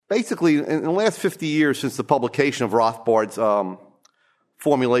basically, in the last 50 years since the publication of Rothbard's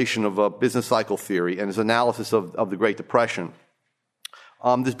formulation of business cycle theory and his analysis of the Great Depression,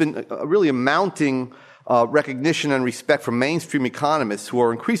 there's been really a mounting recognition and respect from mainstream economists who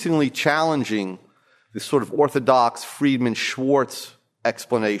are increasingly challenging this sort of orthodox Friedman-Schwartz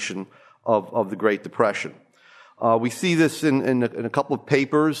explanation of the Great Depression. We see this in a couple of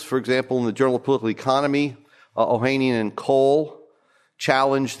papers. For example, in the Journal of Political Economy, Ohanian and Cole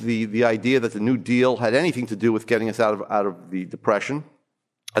challenged the idea that the New Deal had anything to do with getting us out of the Depression.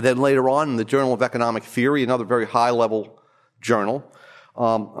 And then later on, in the Journal of Economic Theory, another very high-level journal,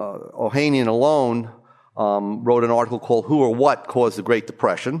 Ohanian alone wrote an article called "Who or What Caused the Great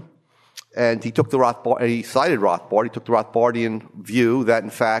Depression," and he cited Rothbard. He took the Rothbardian view that,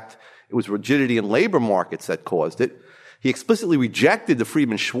 in fact, it was rigidity in labor markets that caused it. He explicitly rejected the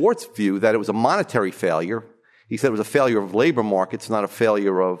Friedman-Schwartz view that it was a monetary failure. He said it was a failure of labor markets, not a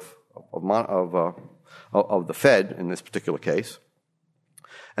failure of the Fed in this particular case.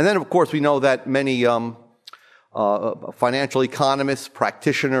 And then, of course, we know that many financial economists,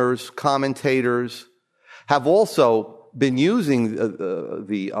 practitioners, commentators have also been using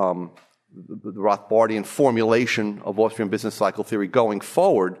the Rothbardian formulation of Austrian business cycle theory going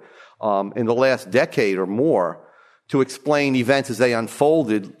forward in the last decade or more to explain events as they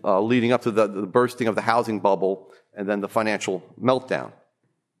unfolded leading up to the bursting of the housing bubble and then the financial meltdown.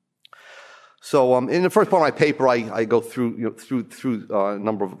 So in the first part of my paper, I go through a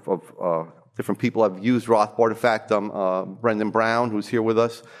number of different people have used Rothbard. In fact, Brendan Brown, who's here with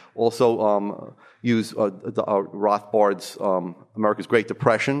us, also used Rothbard's America's Great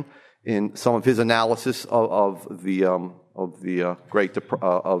Depression in some of his analysis of the Great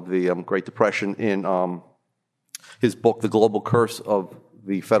Depression in his book, The Global Curse of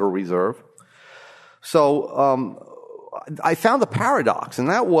the Federal Reserve. So I found a paradox, and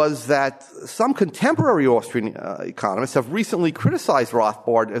that was that some contemporary Austrian economists have recently criticized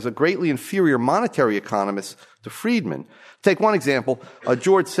Rothbard as a greatly inferior monetary economist to Friedman. Take one example,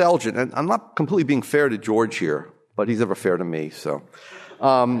 George Selgin, and I'm not completely being fair to George here, but he's never fair to me, so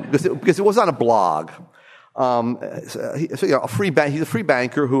because it was on a blog. He's a free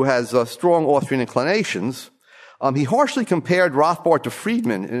banker who has strong Austrian inclinations. He harshly compared Rothbard to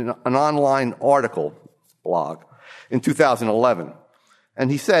Friedman in an online article blog in 2011.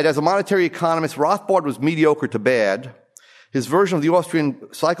 And he said, as a monetary economist, Rothbard was mediocre to bad. His version of the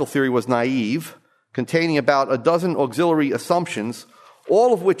Austrian cycle theory was naive, containing about a dozen auxiliary assumptions,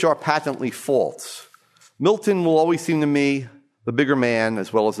 all of which are patently false. Milton will always seem to me the bigger man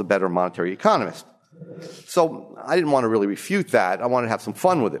as well as the better monetary economist. So I didn't want to really refute that. I wanted to have some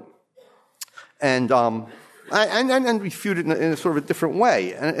fun with it. And refute it in a sort of a different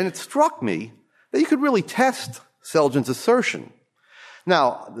way. And it struck me that you could really test Selgin's assertion.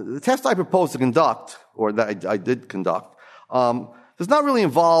 Now, the test I proposed to conduct, or that I did conduct, does not really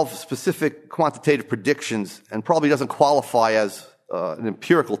involve specific quantitative predictions and probably doesn't qualify as an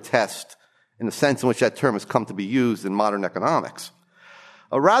empirical test in the sense in which that term has come to be used in modern economics.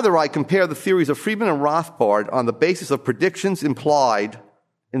 Rather, I compare the theories of Friedman and Rothbard on the basis of predictions implied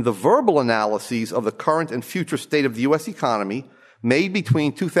in the verbal analyses of the current and future state of the U.S. economy made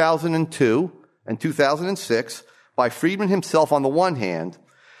between 2002 and 2006 by Friedman himself on the one hand,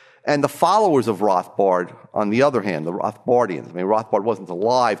 and the followers of Rothbard on the other hand, the Rothbardians. I mean, Rothbard wasn't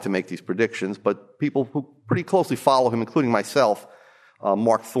alive to make these predictions, but people who pretty closely follow him, including myself,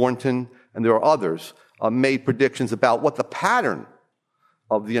 Mark Thornton, and there are others, made predictions about what the pattern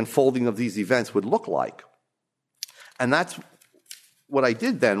of the unfolding of these events would look like. And that's what I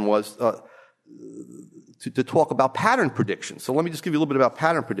did then was to talk about pattern predictions. So let me just give you a little bit about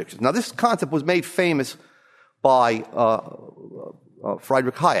pattern predictions. Now, this concept was made famous by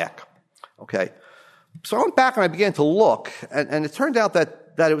Friedrich Hayek. Okay, so I went back and I began to look, and it turned out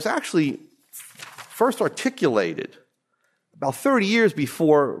that it was actually first articulated about 30 years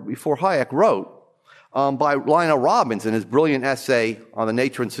before Hayek wrote by Lionel Robbins in his brilliant essay on the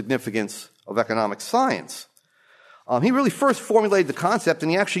nature and significance of economic science. He really first formulated the concept,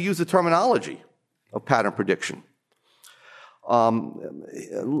 and he actually used the terminology of pattern prediction.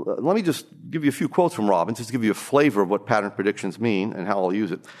 Let me just give you a few quotes from Robbins, just to give you a flavor of what pattern predictions mean and how I'll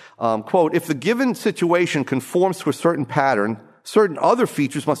use it. Quote, if the given situation conforms to a certain pattern, certain other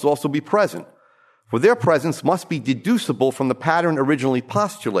features must also be present, for their presence must be deducible from the pattern originally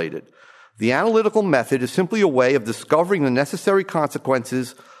postulated. The analytical method is simply a way of discovering the necessary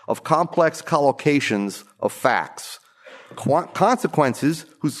consequences of complex collocations of facts. Consequences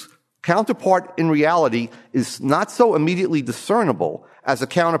whose counterpart in reality is not so immediately discernible as a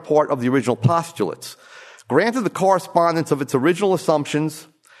counterpart of the original postulates. Granted the correspondence of its original assumptions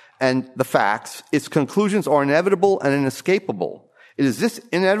and the facts, its conclusions are inevitable and inescapable. It is this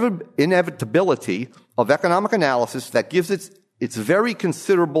inevitability of economic analysis that gives its very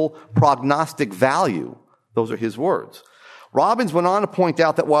considerable prognostic value. Those are his words. Robbins went on to point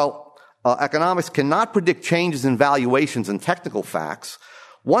out that while economics cannot predict changes in valuations and technical facts,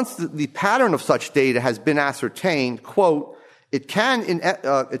 once the pattern of such data has been ascertained, quote, it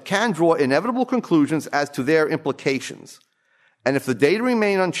can draw inevitable conclusions as to their implications. And if the data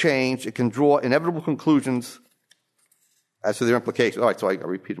remain unchanged, it can draw inevitable conclusions as to their implications. All right, so I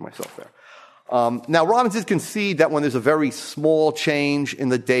repeated myself there. Now, Robbins did concede that when there's a very small change in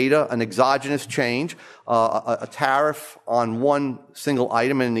the data, an exogenous change, a tariff on one single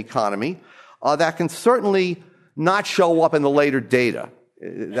item in an economy, that can certainly not show up in the later data.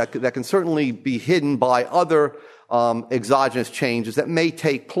 That can certainly be hidden by other exogenous changes that may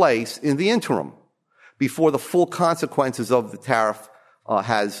take place in the interim before the full consequences of the tariff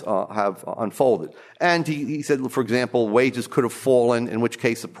have unfolded. And he said, for example, wages could have fallen, in which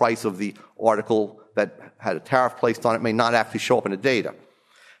case the price of the article that had a tariff placed on it may not actually show up in the data.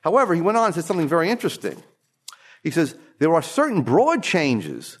 However, he went on and said something very interesting. He says, there are certain broad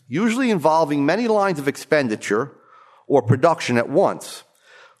changes, usually involving many lines of expenditure or production at once,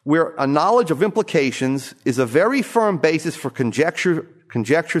 where a knowledge of implications is a very firm basis for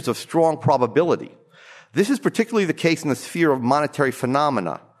conjectures of strong probability. This is particularly the case in the sphere of monetary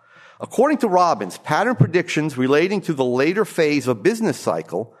phenomena. According to Robbins, pattern predictions relating to the later phase of a business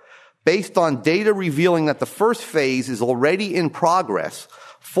cycle, based on data revealing that the first phase is already in progress,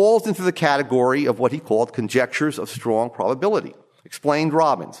 falls into the category of what he called conjectures of strong probability. Explained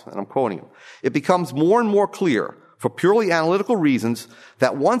Robbins, and I'm quoting him. It becomes more and more clear, for purely analytical reasons,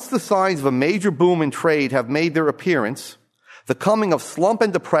 that once the signs of a major boom in trade have made their appearance, the coming of slump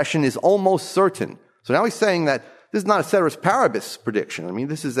and depression is almost certain. So now he's saying that this is not a ceteris paribus prediction. I mean,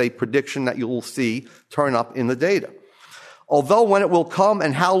 this is a prediction that you will see turn up in the data. Although when it will come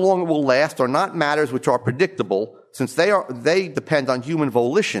and how long it will last are not matters which are predictable, since they depend on human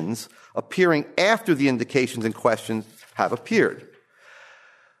volitions appearing after the indications in question have appeared.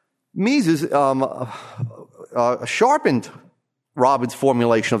 Mises sharpened Robbins'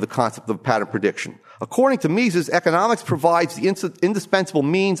 formulation of the concept of pattern prediction. According to Mises, economics provides the indispensable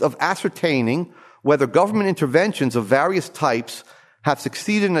means of ascertaining whether government interventions of various types have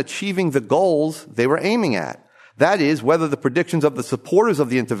succeeded in achieving the goals they were aiming at. That is, whether the predictions of the supporters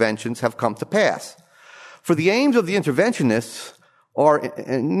of the interventions have come to pass. For the aims of the interventionists are,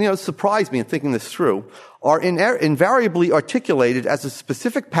 and surprised me in thinking this through, are invariably articulated as a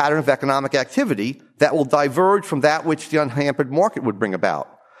specific pattern of economic activity that will diverge from that which the unhampered market would bring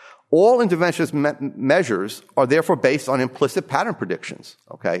about. All interventionist measures are therefore based on implicit pattern predictions,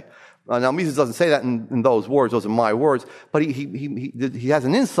 okay? Now, Mises doesn't say that in those words, those are my words, but he has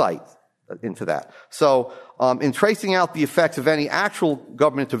an insight into that. So, in tracing out the effects of any actual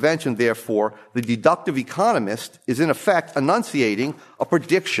government intervention, therefore, the deductive economist is in effect enunciating a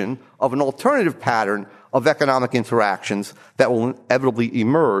prediction of an alternative pattern of economic interactions that will inevitably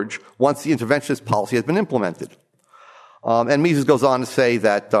emerge once the interventionist policy has been implemented. And Mises goes on to say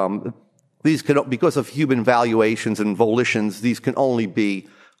that these can, because of human valuations and volitions, these can only be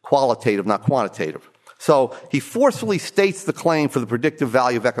qualitative, not quantitative. So he forcefully states the claim for the predictive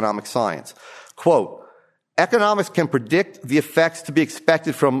value of economic science. Quote, economics can predict the effects to be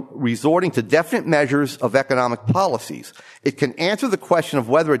expected from resorting to definite measures of economic policies. It can answer the question of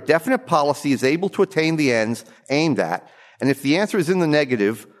whether a definite policy is able to attain the ends aimed at, and if the answer is in the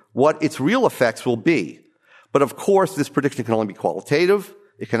negative, what its real effects will be. But of course, this prediction can only be qualitative.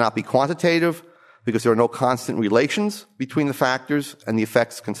 It cannot be quantitative because there are no constant relations between the factors and the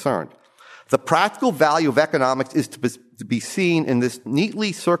effects concerned. The practical value of economics is to be seen in this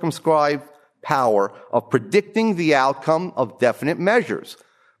neatly circumscribed power of predicting the outcome of definite measures.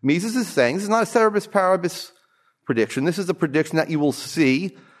 Mises is saying this is not a ceteris paribus prediction. This is a prediction that you will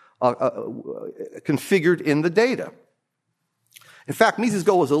see configured in the data. In fact, Mises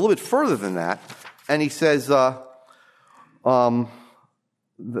goes a little bit further than that, and he says, I'm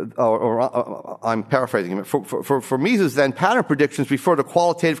paraphrasing him. For Mises, then, pattern predictions refer to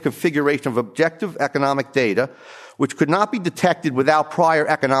qualitative configuration of objective economic data, which could not be detected without prior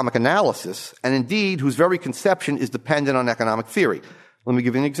economic analysis, and indeed whose very conception is dependent on economic theory. Let me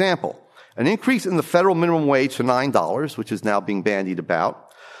give you an example. An increase in the federal minimum wage to $9, which is now being bandied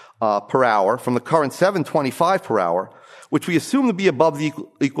about, per hour, from the current $7.25 per hour, which we assume to be above the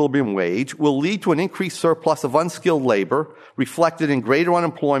equilibrium wage, will lead to an increased surplus of unskilled labor reflected in greater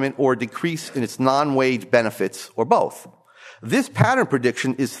unemployment or a decrease in its non-wage benefits, or both. This pattern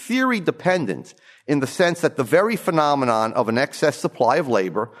prediction is theory-dependent in the sense that the very phenomenon of an excess supply of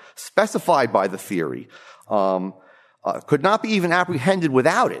labor specified by the theory could not be even apprehended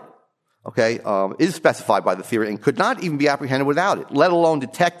without it, okay, is specified by the theory and could not even be apprehended without it, let alone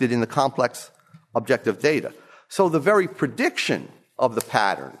detected in the complex objective data. So the very prediction of the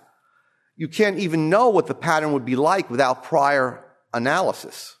pattern, you can't even know what the pattern would be like without prior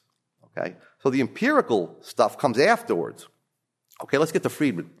analysis, okay? So the empirical stuff comes afterwards. Okay, let's get to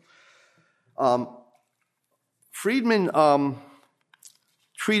Friedman. Friedman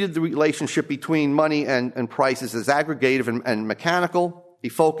treated the relationship between money and prices as aggregative and mechanical. He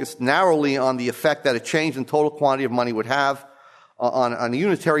focused narrowly on the effect that a change in total quantity of money would have on a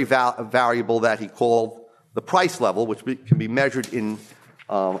unitary variable that he called the price level, which can be measured in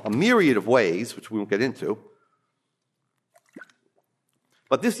a myriad of ways, which we won't get into.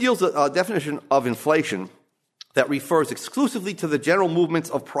 But this yields a definition of inflation that refers exclusively to the general movements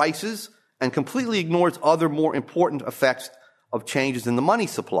of prices and completely ignores other more important effects of changes in the money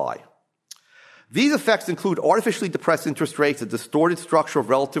supply. These effects include artificially depressed interest rates, a distorted structure of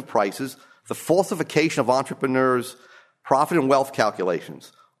relative prices, the falsification of entrepreneurs' profit and wealth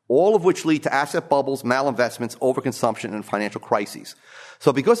calculations, all of which lead to asset bubbles, malinvestments, overconsumption, and financial crises.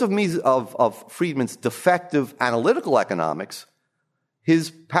 So because of Friedman's defective analytical economics,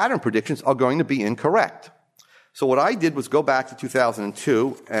 his pattern predictions are going to be incorrect. So what I did was go back to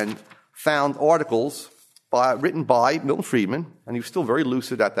 2002 and found articles written by Milton Friedman, and he was still very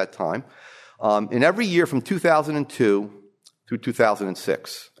lucid at that time, in every year from 2002 through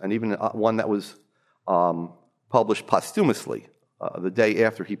 2006, and even one that was published posthumously the day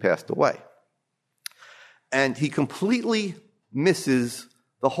after he passed away. And he completely misses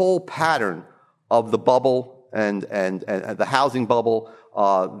the whole pattern of the bubble and the housing bubble,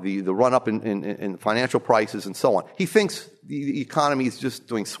 the run-up in financial prices and so on. He thinks the economy is just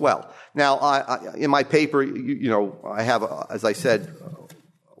doing swell. Now, in my paper, I have, as I said,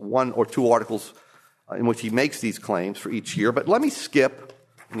 one or two articles in which he makes these claims for each year. But let me skip,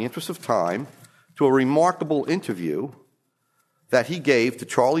 in the interest of time, to a remarkable interview that he gave to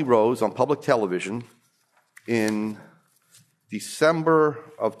Charlie Rose on public television in December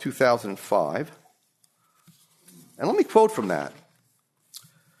of 2005. And let me quote from that.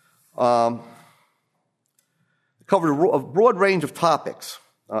 It covered a broad range of topics,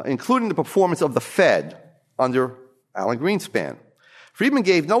 including the performance of the Fed under Alan Greenspan. Friedman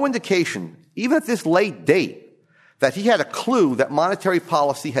gave no indication, even at this late date, that he had a clue that monetary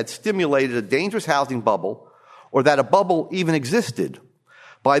policy had stimulated a dangerous housing bubble or that a bubble even existed.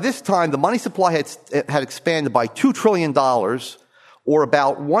 By this time, the money supply had expanded by $2 trillion, or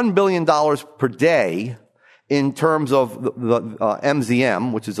about $1 billion per day, in terms of the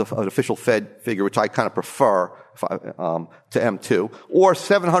MZM, which is an official Fed figure, which I kind of prefer to M2, or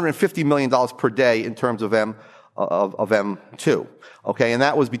 $750 million per day in terms of M2. Okay, and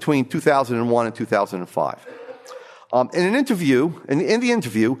that was between 2001 and 2005. In the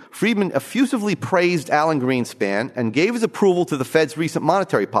interview, Friedman effusively praised Alan Greenspan and gave his approval to the Fed's recent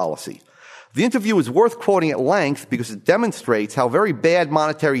monetary policy. The interview is worth quoting at length because it demonstrates how very bad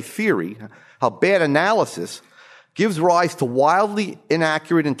monetary theory, how bad analysis, gives rise to wildly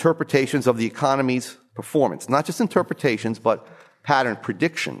inaccurate interpretations of the economy's performance. Not just interpretations, but pattern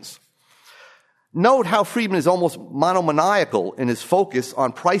predictions. Note how Friedman is almost monomaniacal in his focus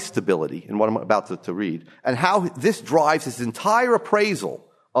on price stability, in what I'm about to read, and how this drives his entire appraisal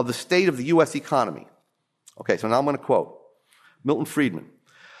of the state of the U.S. economy. Okay, so now I'm going to quote Milton Friedman.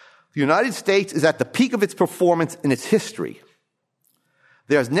 The United States is at the peak of its performance in its history.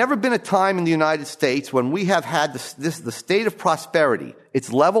 There has never been a time in the United States when we have had the state of prosperity,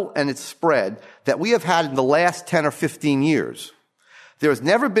 its level and its spread, that we have had in the last 10 or 15 years. There has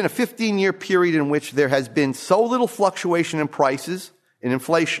never been a 15-year period in which there has been so little fluctuation in prices and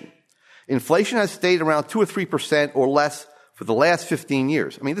inflation. Inflation has stayed around 2 or 3% or less for the last 15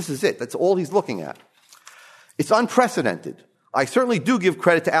 years. I mean, this is it. That's all he's looking at. It's unprecedented. I certainly do give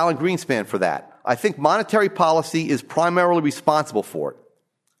credit to Alan Greenspan for that. I think monetary policy is primarily responsible for it.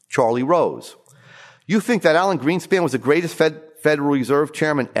 Charlie Rose. You think that Alan Greenspan was the greatest Federal Reserve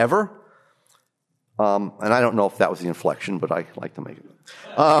chairman ever? And I don't know if that was the inflection, but I like to make it.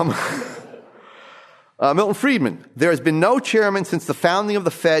 Milton Friedman. There has been no chairman since the founding of the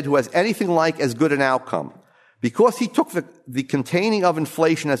Fed who has anything like as good an outcome. Because he took the containing of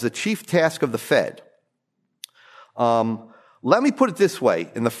inflation as the chief task of the Fed. Let me put it this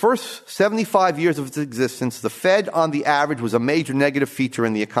way. In the first 75 years of its existence, the Fed, on the average, was a major negative feature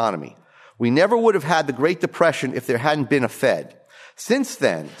in the economy. We never would have had the Great Depression if there hadn't been a Fed. Since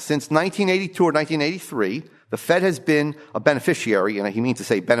then, since 1982 or 1983, the Fed has been a beneficiary, and he means to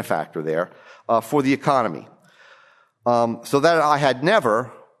say benefactor there, for the economy. So that I had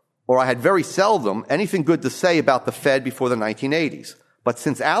never, or I had very seldom, anything good to say about the Fed before the 1980s. But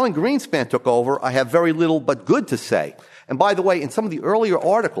since Alan Greenspan took over, I have very little but good to say. And by the way, in some of the earlier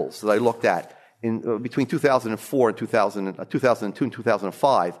articles that I looked at in between 2004 and 2002 and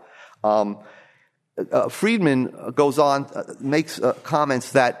 2005, Friedman goes on, makes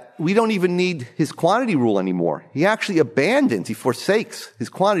comments that we don't even need his quantity rule anymore. He actually he forsakes his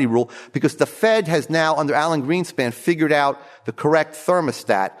quantity rule because the Fed has now, under Alan Greenspan, figured out the correct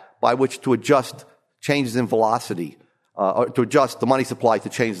thermostat by which to adjust changes in velocity, or to adjust the money supply to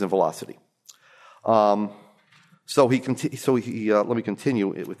changes in velocity. Let me continue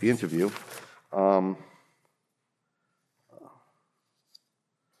with the interview.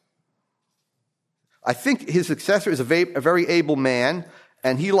 I think his successor is a very able man,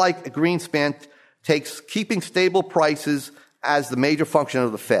 and he, like Greenspan, takes keeping stable prices as the major function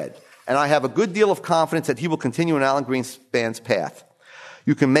of the Fed. And I have a good deal of confidence that he will continue in Alan Greenspan's path.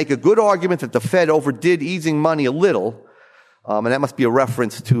 You can make a good argument that the Fed overdid easing money a little, and that must be a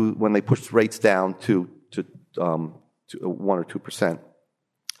reference to when they pushed rates down to 1 or 2%,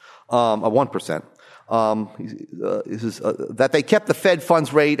 1%. That they kept the Fed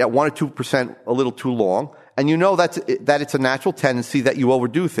funds rate at 1 or 2% a little too long, and you know that it's a natural tendency that you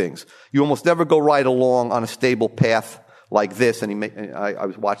overdo things. You almost never go right along on a stable path like this. And I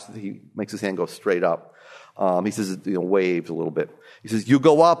was watching. He makes his hand go straight up. He says it waves a little bit. He says you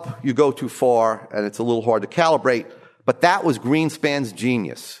go up, you go too far, and it's a little hard to calibrate. But that was Greenspan's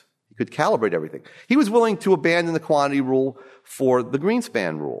genius. He could calibrate everything. He was willing to abandon the quantity rule for the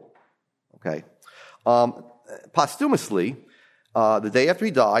Greenspan rule. Okay. Posthumously, the day after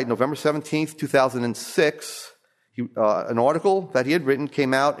he died, November 17th, 2006, an article that he had written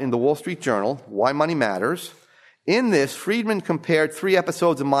came out in the Wall Street Journal, Why Money Matters. In this, Friedman compared 3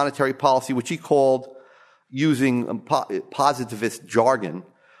 episodes of monetary policy, which he called, using positivist jargon,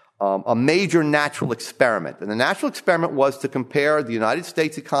 a major natural experiment. And the natural experiment was to compare the United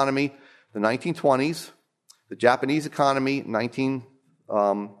States economy, the 1920s, the Japanese economy,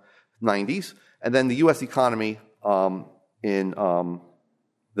 1990s, and then the U.S. economy in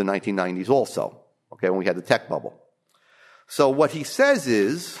the 1990s also, okay, when we had the tech bubble. So what he says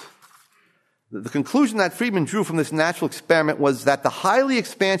is, the conclusion that Friedman drew from this natural experiment was that the highly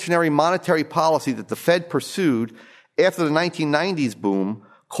expansionary monetary policy that the Fed pursued after the 1990s boom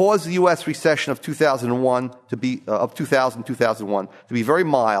caused the U.S. recession of 2001 to be, 2001 to be very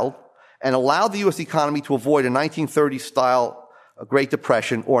mild and allowed the U.S. economy to avoid a 1930s-style Great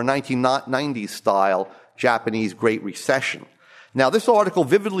Depression or a 1990s-style Japanese Great Recession. Now, this article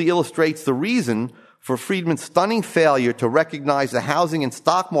vividly illustrates the reason for Friedman's stunning failure to recognize the housing and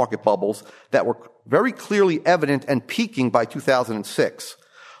stock market bubbles that were very clearly evident and peaking by 2006.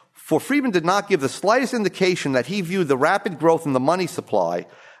 For Friedman did not give the slightest indication that he viewed the rapid growth in the money supply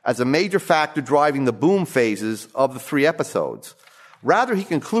as a major factor driving the boom phases of the 3 episodes. Rather, he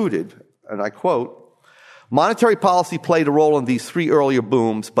concluded, and I quote, monetary policy played a role in these 3 earlier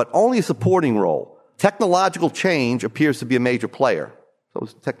booms, but only a supporting role. Technological change appears to be a major player. So it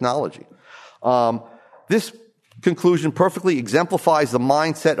was technology. This conclusion perfectly exemplifies the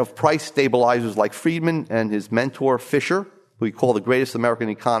mindset of price stabilizers like Friedman and his mentor Fisher, who he called the greatest American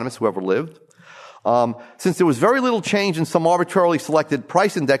economist who ever lived. Since there was very little change in some arbitrarily selected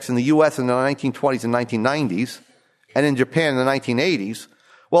price index in the U.S. in the 1920s and 1990s, and in Japan in the 1980s,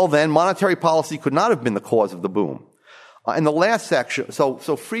 well then, monetary policy could not have been the cause of the boom. In the last section,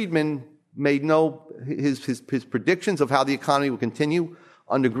 so Friedman made his predictions of how the economy would continue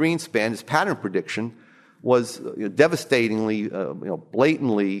under Greenspan, his pattern prediction was devastatingly,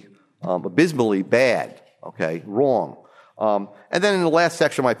 blatantly, abysmally bad, okay, wrong. And then in the last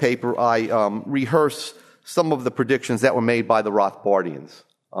section of my paper, I rehearse some of the predictions that were made by the Rothbardians,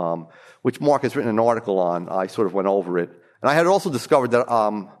 which Mark has written an article on. I sort of went over it. And I had also discovered that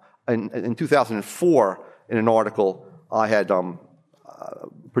in 2004, in an article, I had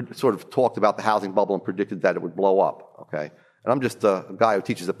sort of talked about the housing bubble and predicted that it would blow up, okay? And I'm just a guy who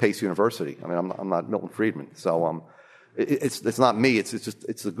teaches at Pace University. I mean, I'm not Milton Friedman. So it's not me.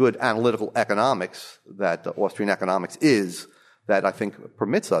 It's the good analytical economics that Austrian economics is that I think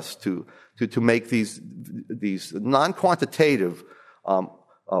permits us to make these non-quantitative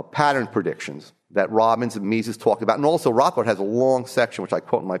pattern predictions that Robbins and Mises talked about. And also Rothbard has a long section, which I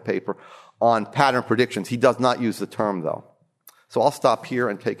quote in my paper, on pattern predictions. He does not use the term, though. So I'll stop here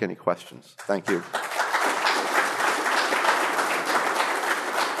and take any questions. Thank you.